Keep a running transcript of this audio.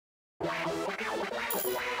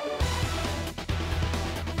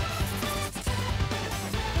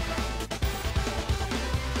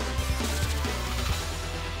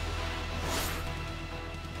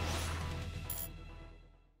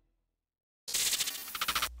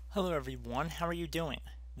Hello everyone, how are you doing?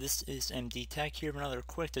 This is MD Tech here with another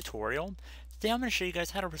quick tutorial. Today I'm going to show you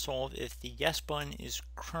guys how to resolve if the yes button is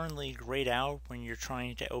currently grayed out when you're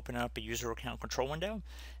trying to open up a user account control window,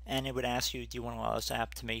 and it would ask you, do you want to allow this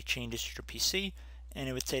app to make changes to your PC? And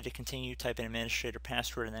it would say to continue, type in administrator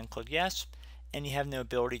password and then click yes, and you have no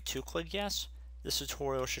ability to click yes. This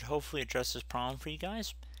tutorial should hopefully address this problem for you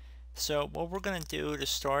guys. So what we're going to do to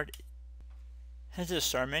start, head to the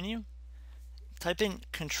start menu, type in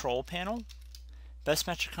control panel. Best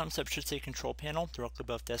match that comes up should say control panel directly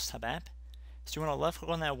above desktop app. So you want to left click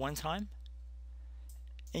on that one time,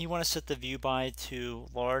 and you want to set the view by to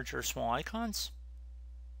large or small icons.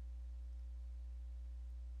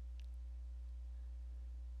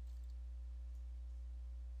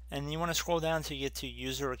 And you want to scroll down until you get to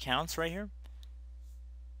user accounts right here.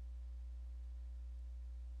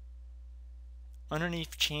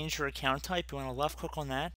 Underneath change your account type, you want to left click on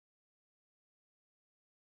that.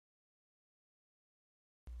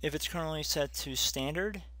 If it's currently set to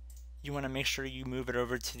standard, you want to make sure you move it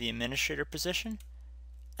over to the administrator position,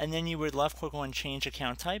 and then you would left click on change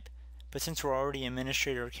account type. But since we're already an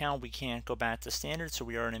administrator account, we can't go back to standard, so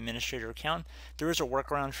we are an administrator account. There is a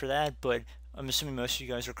workaround for that, but I'm assuming most of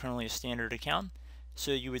you guys are currently a standard account. So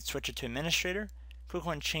you would switch it to administrator, click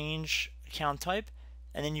on change account type,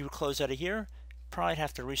 and then you would close out of here. Probably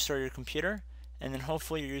have to restart your computer, and then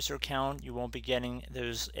hopefully your user account, you won't be getting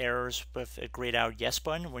those errors with a grayed out yes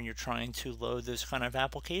button when you're trying to load those kind of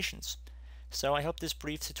applications. So I hope this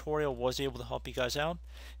brief tutorial was able to help you guys out,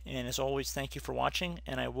 and as always, thank you for watching,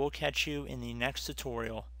 and I will catch you in the next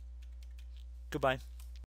tutorial. Goodbye.